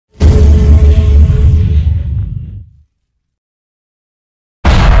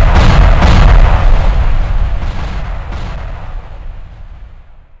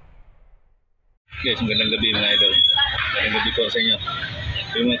Guys, magandang gabi mga idol. Magandang gabi po sa inyo.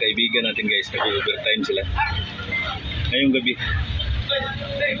 Yung mga kaibigan natin guys, nag-overtime sila. Ngayong gabi.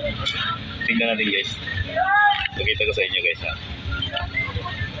 Tingnan natin guys. Pakita ko sa inyo guys ha.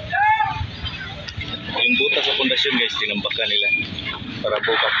 Yung butas sa pundasyon guys, tinambakan nila. Para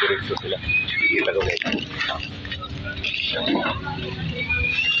bukas diretso sila. Pakita ko guys.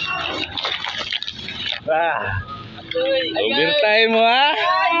 Overtime mo ha?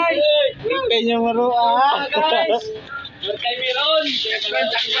 Overtime nyo maro ha? Overtime meron.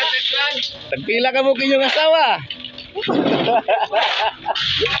 Tagpila ka mo kinyong asawa?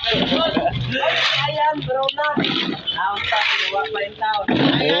 Ayan, bro na. Taon pa, gawa pa yung taon.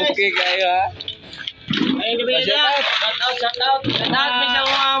 Okay kayo ha? Ayun gabi na. Shout out. Shout out. May isang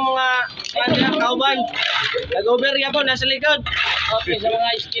mga kauban. Nag-over ya po, nasa likod. Okay, sa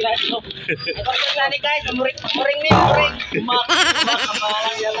mga iskilan ko. Nagpapagani guys, muring ni, muring.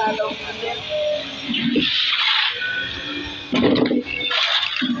 Kumakamarang yan lalong.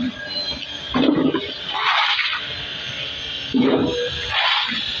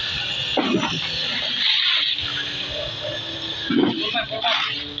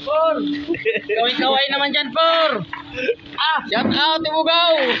 Por! Kaway-kaway naman dyan, Por! Shout out,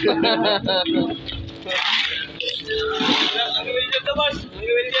 Ibugaw! Ang gawin dyan ito, boss! Ang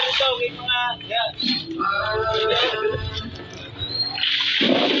gawin dyan ito, kay mga...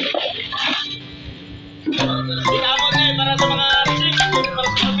 Sinamon nga para sa mga risik, para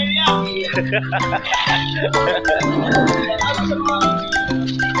sa pamilya!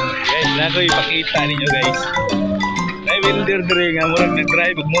 Guys, na ko ipakita ninyo guys. Ay, winter dre nga, murag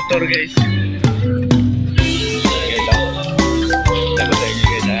nag-drive motor guys. Guys, ako sa inyo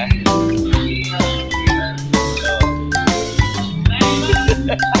guys ha.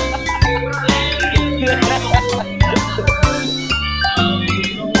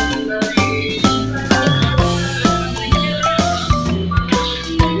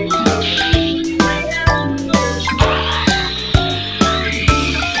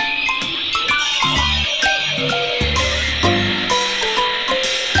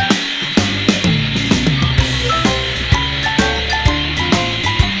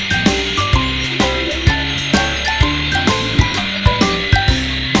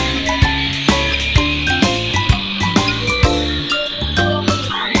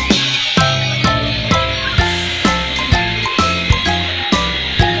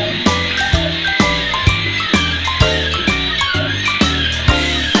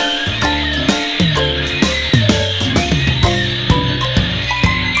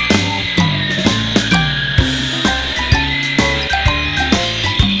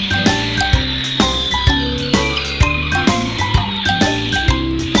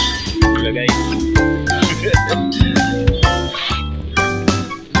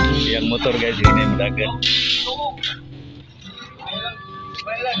 Yang motor guys ini mudahan.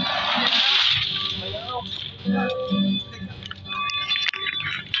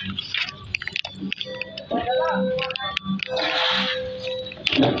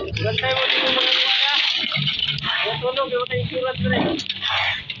 Gantay mo dito mga tuwa. Yung tulog, yung tayo surat na rin.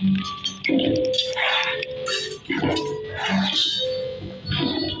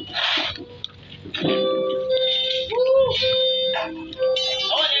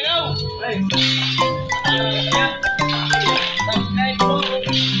 Oh, there you go. Subscribe po.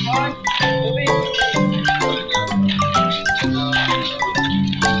 On. Tubig.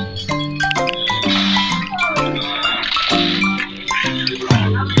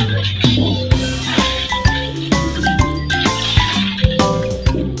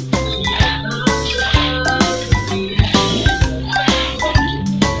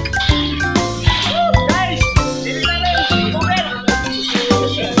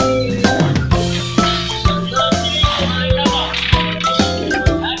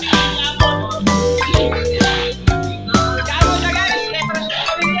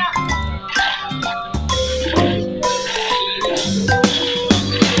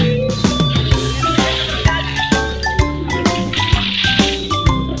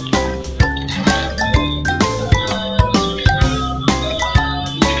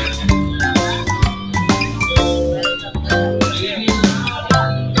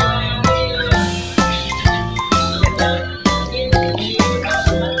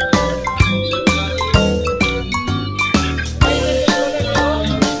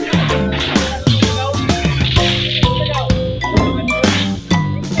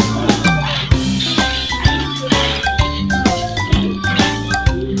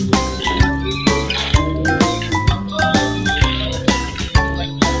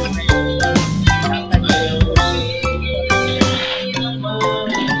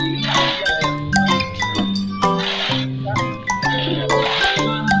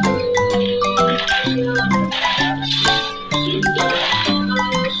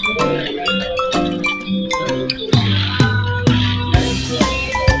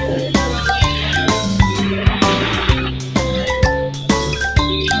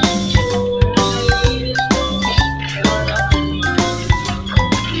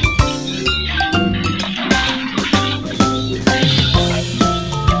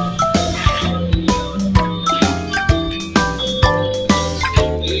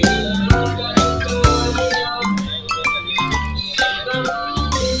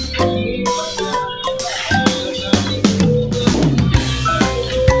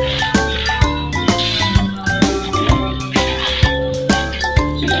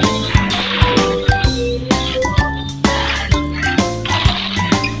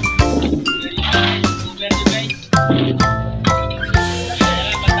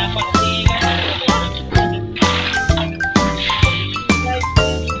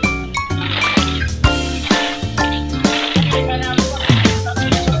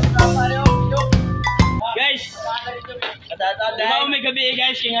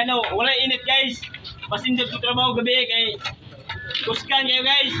 pasindot ko trabaho gabi kay kuskan kayo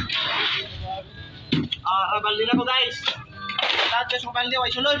guys. Balde na ko guys. Tapos mo balde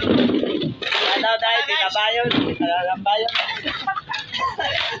ay sulod. Ano dai kabayon, lambayon.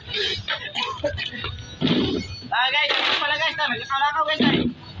 Guys, ito pala guys, nagkakalakaw guys ay.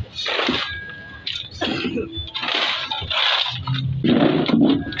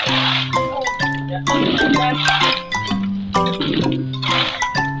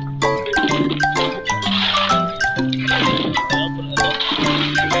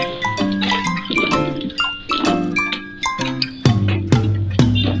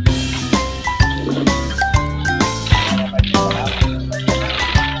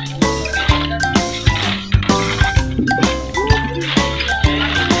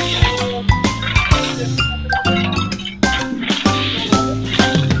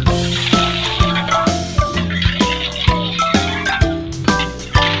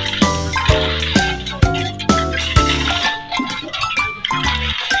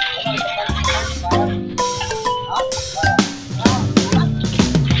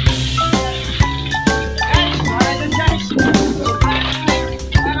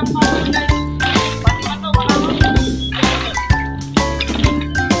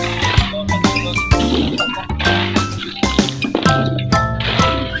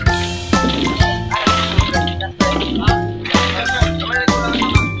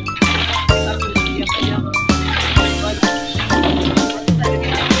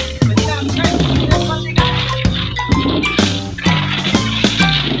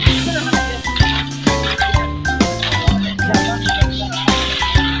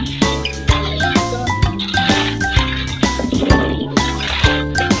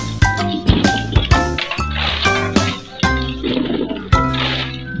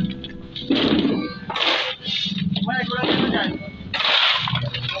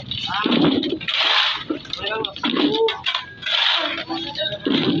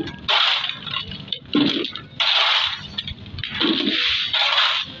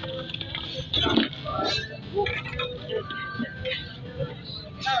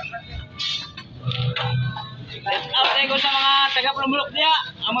 Let's out ko sa mga taga-Promulok niya,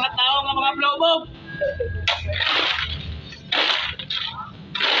 ang mga tao ng mga flowbob.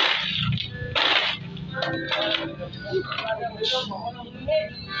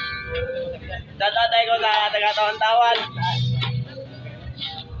 Tatay ko sa taga-tawan-tawan.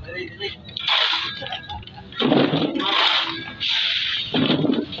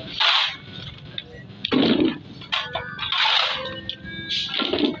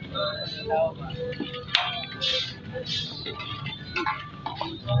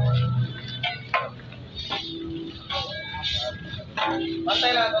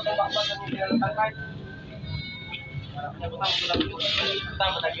 Bantay lang ito bakbak sa mga tangkay.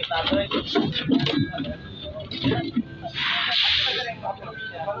 Tama na kita ito eh.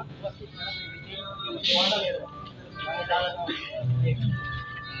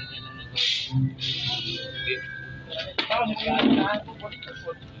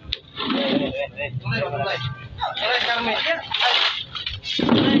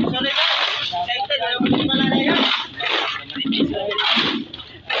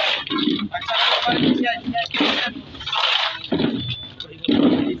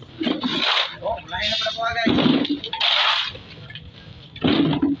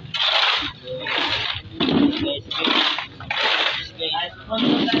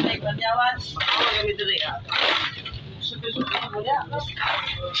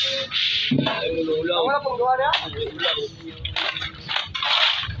 Wala pong gawa niya?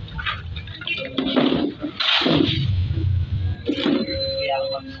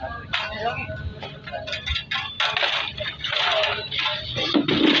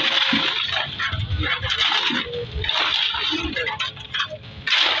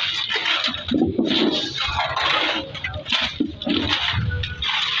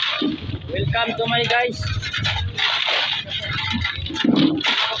 Welcome to my guys.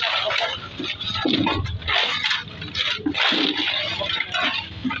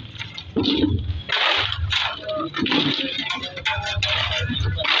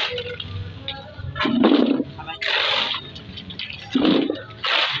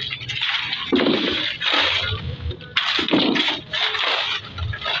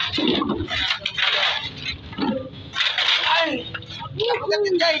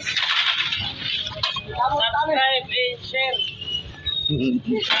 Guys, subscribe and share.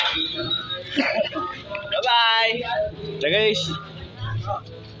 Bye bye. Guys.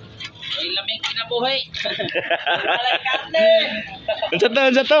 May lamig kinabuhi. Walay karne.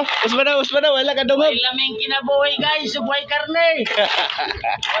 Unsa to? Usma na, wala ka dungog. May lamig kinabuhi guys, subuhay karne.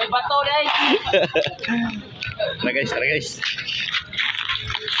 May bato guys. Tara guys.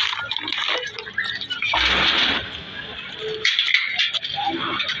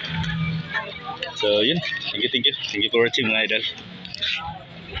 So yun, thank you for watching mga idol.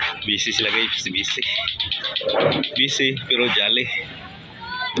 Busy sila guys, busy pero jolly.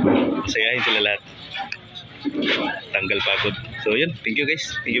 Masayahin sila lahat, tanggal pagod. So yun, thank you guys,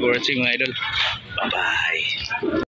 thank you for watching mga idol. Bye bye.